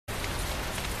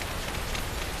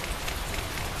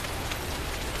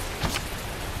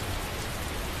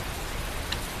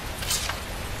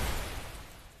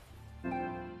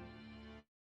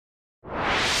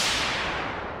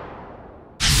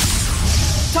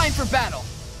Time for battle!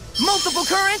 Multiple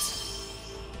currents!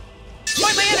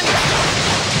 Fight my enemy!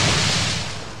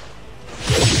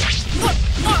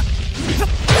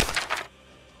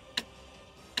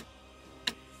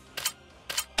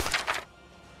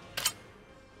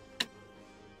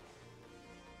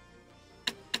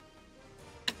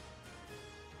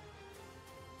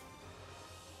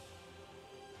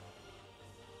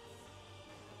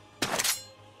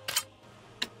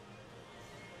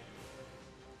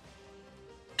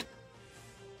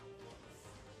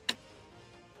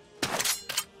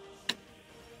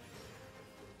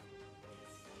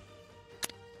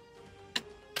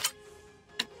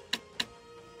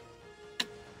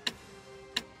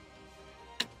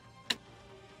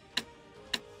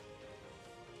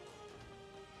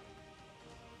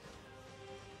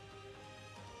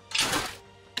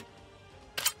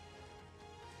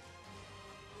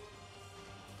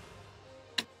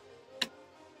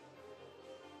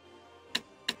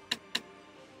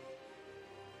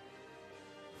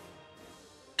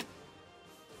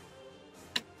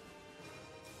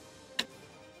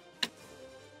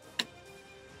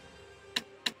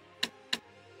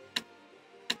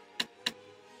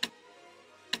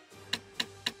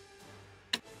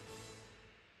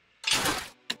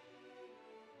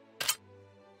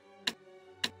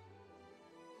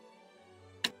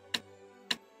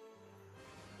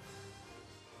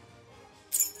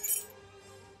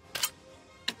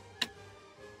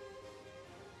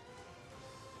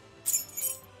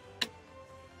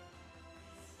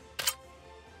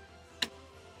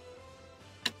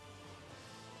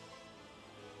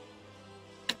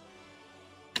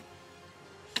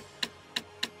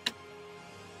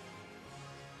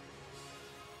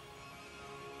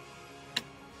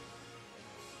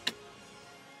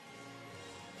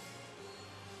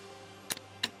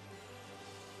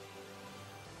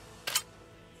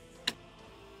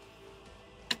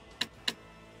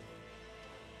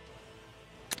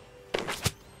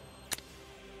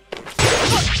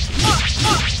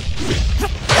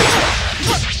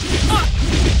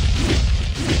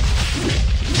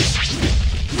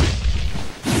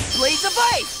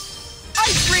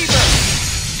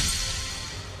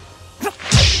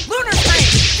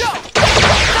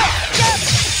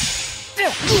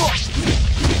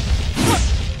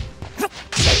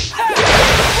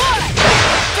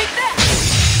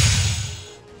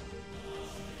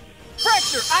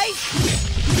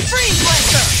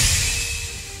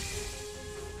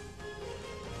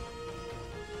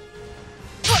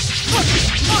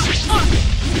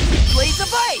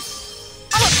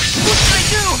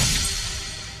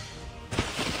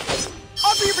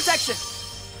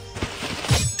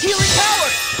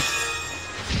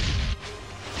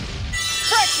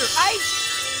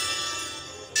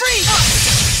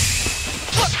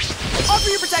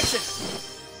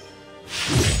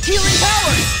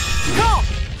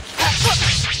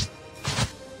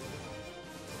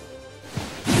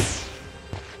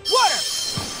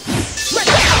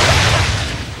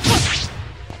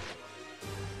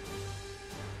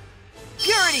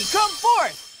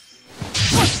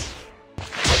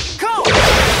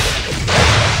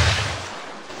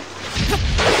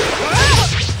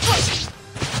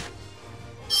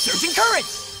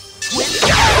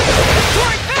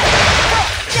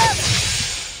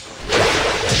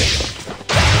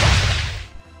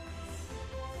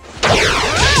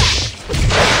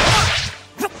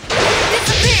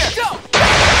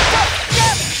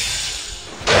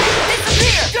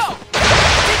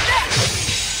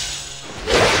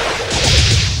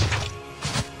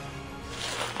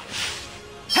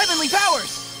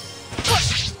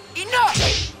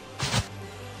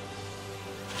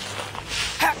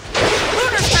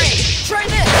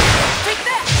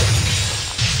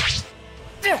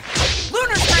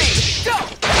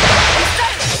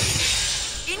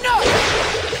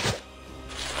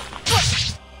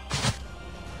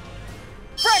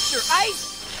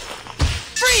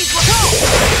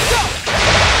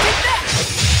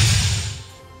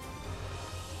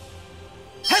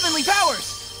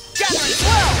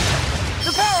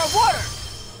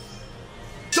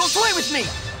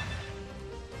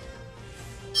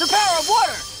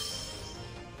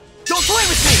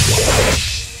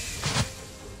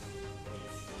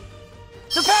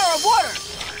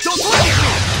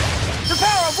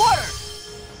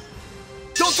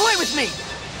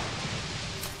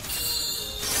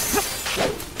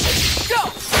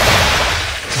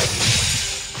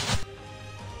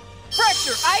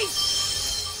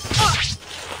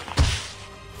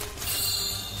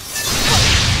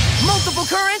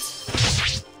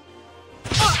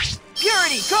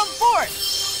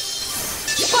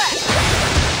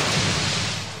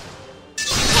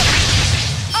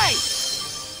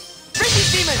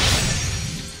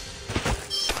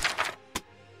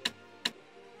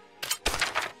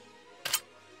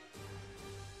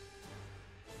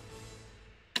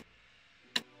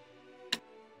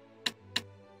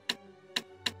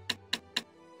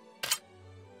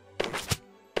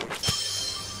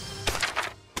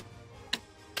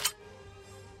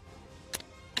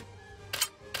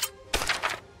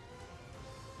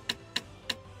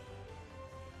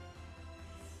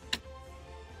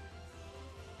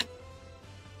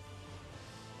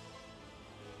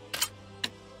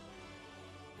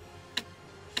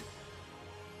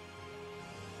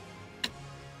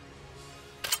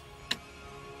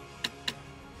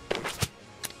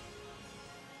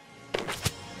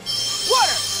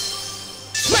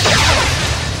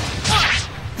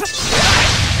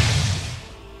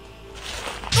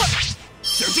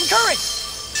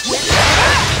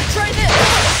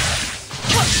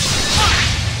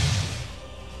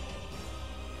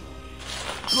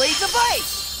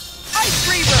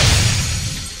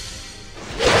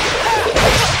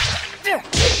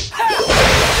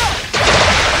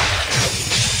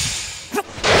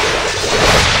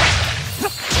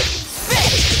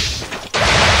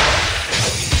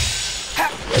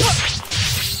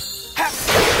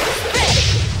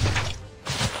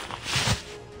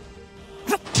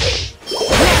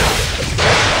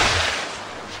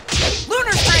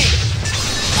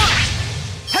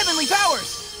 heavenly powers!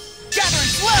 Gathering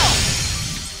swell!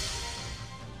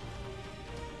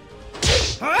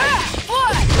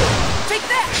 Blood! Take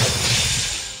that!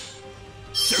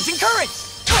 Surging current!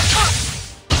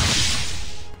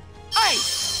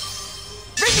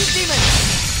 Ice! Bring these demons!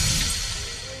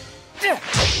 Go!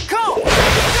 Go!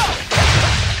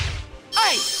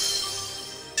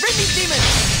 Ice! Bring these demons!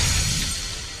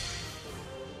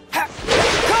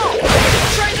 Go!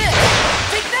 Try this!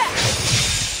 Take that!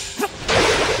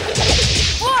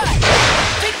 Blood!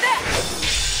 Take that!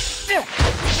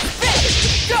 Spit!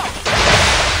 Go!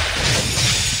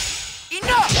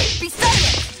 Enough! Be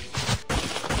silent!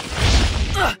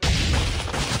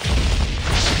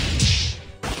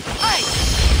 Ice!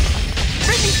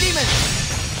 Bring these demons!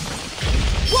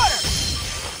 Water!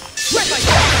 Shred my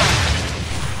fire!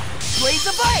 Blaze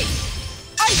of ice!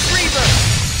 Ice Reaver!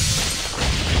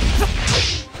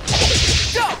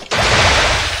 Go!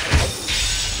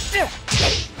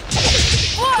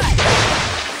 Blood!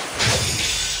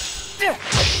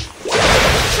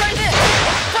 Try this!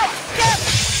 Frost Gap!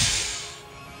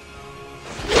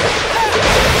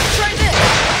 Try this!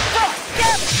 Frost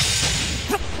Gap!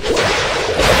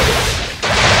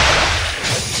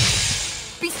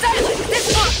 Be silent! This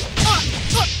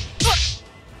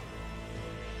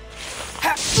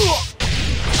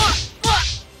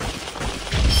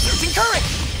Surging current!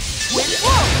 Twin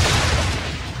flow!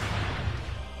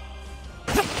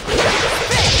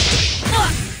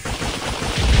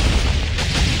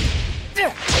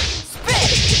 Spin!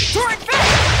 Torrent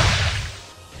Fang!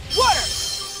 Water!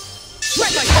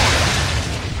 Shred my fire!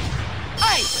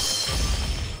 Ice!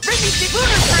 Bring me the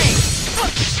lunar string!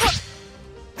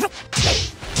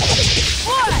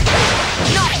 Blood!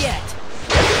 Not yet!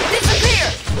 Disappear!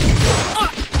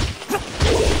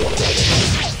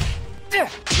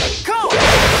 Go! Go!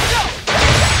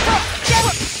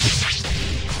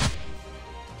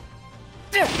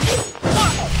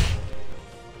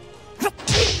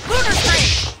 Lunar string!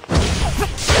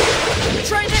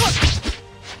 Try this!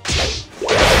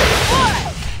 Blood!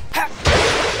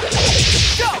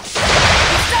 Go!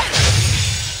 Silent!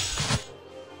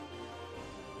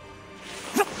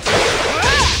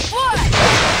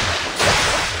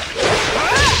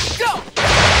 Blood! Go!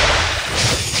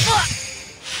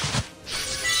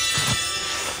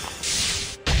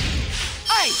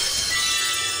 Ice!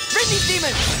 Bring these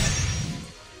demons!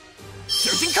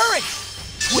 Surging current!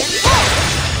 Twin flow!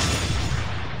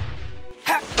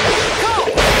 Go!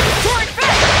 Torrent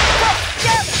Fang!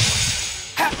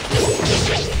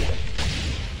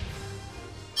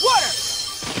 Water!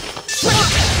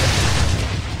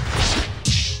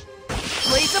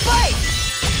 Blaze of ice!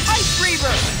 Ice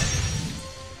Reaver!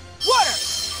 Water!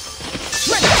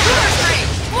 Shred the lunar string!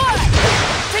 Blood!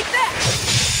 Take that!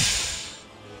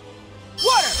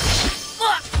 Water!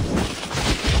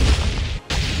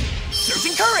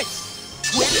 Surging current!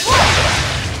 Twin flow!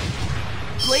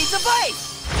 Blaze of ice!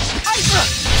 Ice!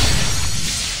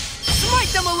 Smite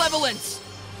the Malevolent!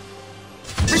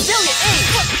 Resilient aim!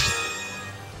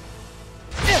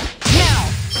 Now!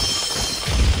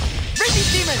 Bring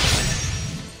these demons!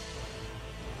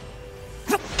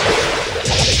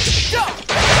 Go!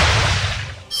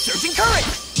 Surging current!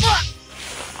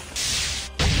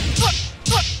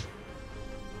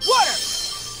 Water!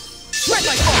 Shred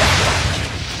my fire!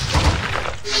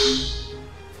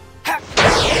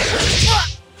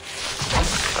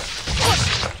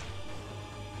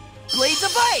 Blaze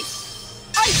of ice!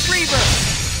 Ice Reaver!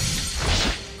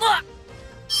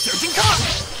 Surging current!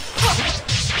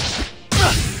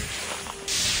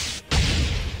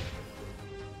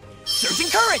 Surging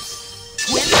current!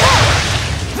 Twin flow!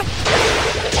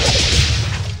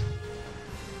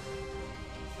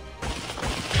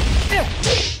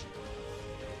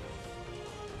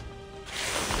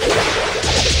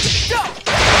 Go!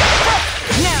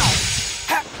 Now!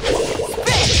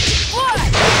 Spin! Blood!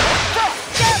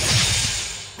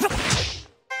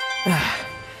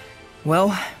 Well,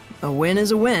 a win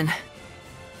is a win.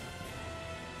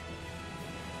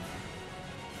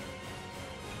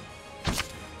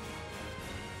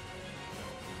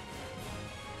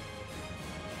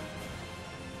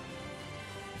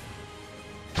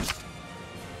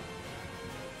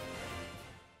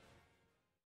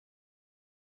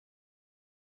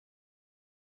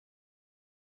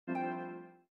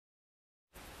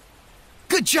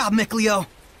 Good job, Mikleo!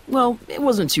 Well, it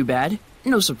wasn't too bad.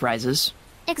 No surprises.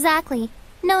 Exactly.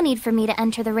 No need for me to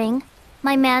enter the ring.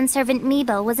 My manservant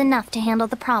Meebo was enough to handle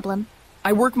the problem.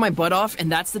 I worked my butt off,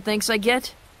 and that's the thanks I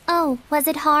get? Oh, was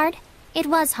it hard? It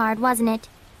was hard, wasn't it?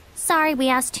 Sorry we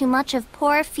asked too much of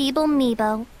poor feeble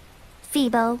Meebo.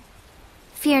 Phoebo.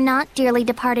 Fear not, dearly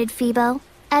departed Phoebo.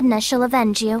 Edna shall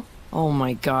avenge you. Oh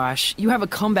my gosh, you have a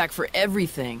comeback for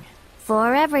everything.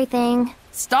 For everything.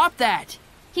 Stop that!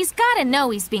 He's gotta know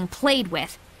he's being played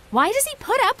with. Why does he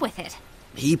put up with it?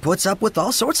 He puts up with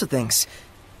all sorts of things.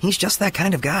 He's just that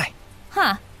kind of guy.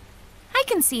 Huh. I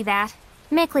can see that.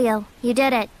 Mikleo, you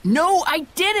did it. No, I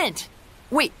didn't!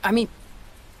 Wait, I mean...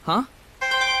 Huh?